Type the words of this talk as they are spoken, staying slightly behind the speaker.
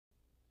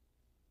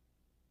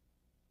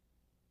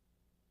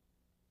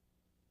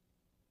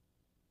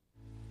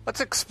Let's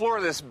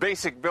explore this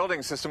basic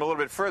building system a little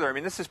bit further. I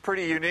mean, this is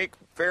pretty unique,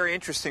 very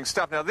interesting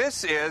stuff. Now,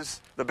 this is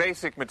the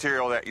basic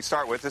material that you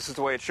start with. This is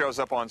the way it shows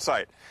up on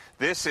site.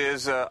 This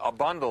is a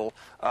bundle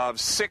of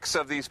 6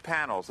 of these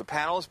panels. The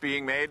panels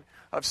being made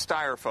of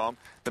styrofoam.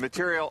 The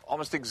material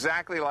almost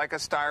exactly like a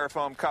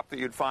styrofoam cup that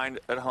you'd find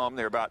at home.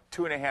 They're about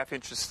 2.5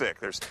 inches thick.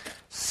 There's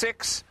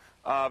 6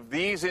 of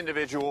these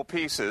individual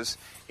pieces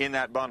in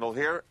that bundle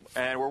here.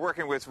 And we're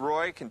working with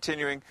Roy,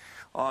 continuing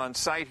on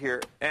site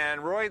here.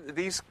 And Roy,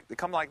 these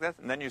come like that,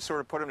 and then you sort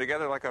of put them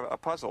together like a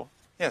puzzle.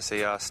 Yes,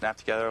 they snap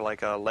together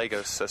like a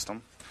Lego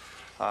system.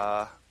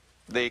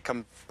 They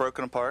come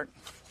broken apart,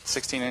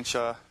 16-inch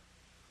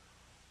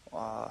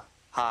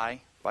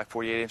high by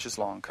 48 inches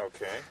long.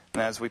 Okay.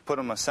 And as we put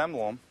them,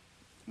 assemble them,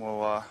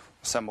 we'll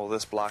assemble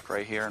this block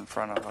right here in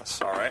front of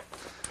us. All right.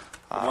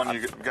 The one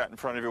you got in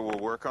front of you we'll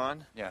work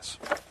on? Yes.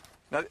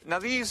 Now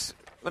these,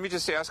 let me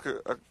just ask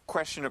a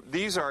question.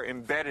 These are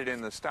embedded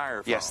in the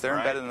styrofoam. Yes, they're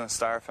right? embedded in the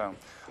styrofoam.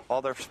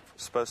 All they're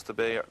supposed to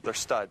be, they're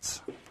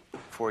studs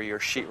for your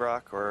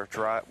sheetrock or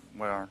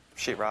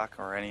sheetrock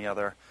or any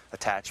other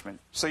attachment.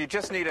 So you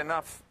just need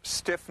enough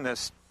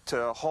stiffness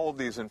to hold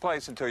these in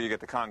place until you get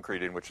the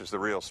concrete in, which is the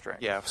real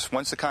strength. Yeah,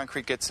 once the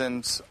concrete gets in,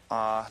 as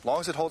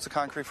long as it holds the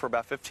concrete for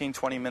about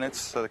 15-20 minutes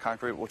so the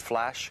concrete would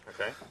flash,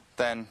 okay,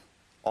 then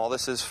all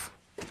this is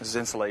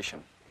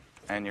insulation.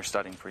 And you're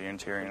studding for your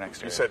interior and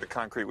exterior. You said the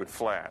concrete would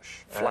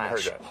flash.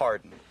 Flash,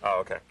 harden. Oh,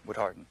 okay. Would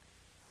harden.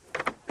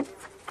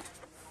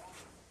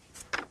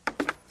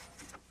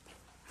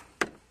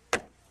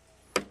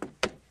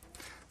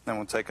 Then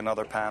we'll take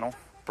another panel,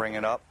 bring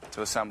it up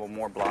to assemble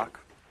more block.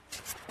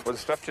 Well, the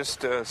stuff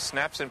just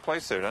snaps in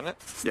place there, doesn't it?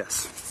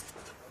 Yes.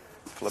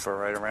 Flip it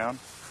right around.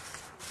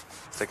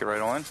 Stick it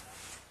right on.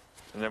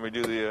 And then we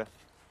do the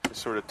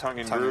sort of tongue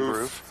and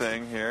groove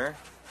thing here.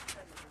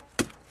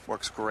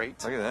 Works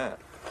great. Look at that.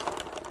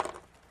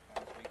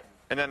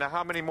 And then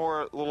how many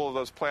more little of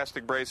those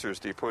plastic bracers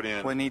do you put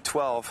in? We need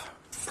 12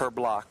 per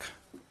block.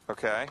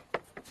 Okay.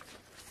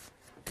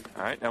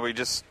 All right, now we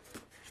just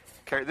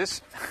carry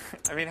this.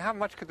 I mean, how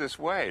much could this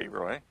weigh,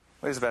 Roy?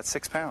 Weighs about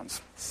 6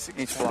 pounds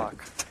each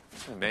block.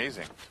 That's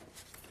amazing.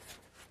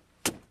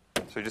 So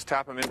you just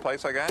tap them in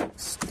place like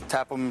that?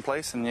 Tap them in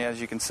place, and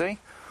as you can see,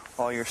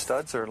 all your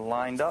studs are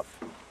lined up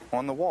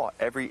on the wall,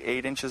 every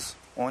 8 inches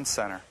on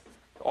center.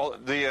 All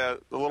the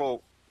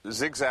little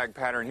zigzag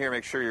pattern here,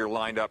 make sure you're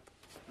lined up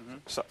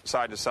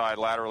side to side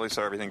laterally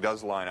so everything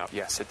does line up.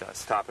 Yes, it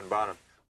does. Top and bottom.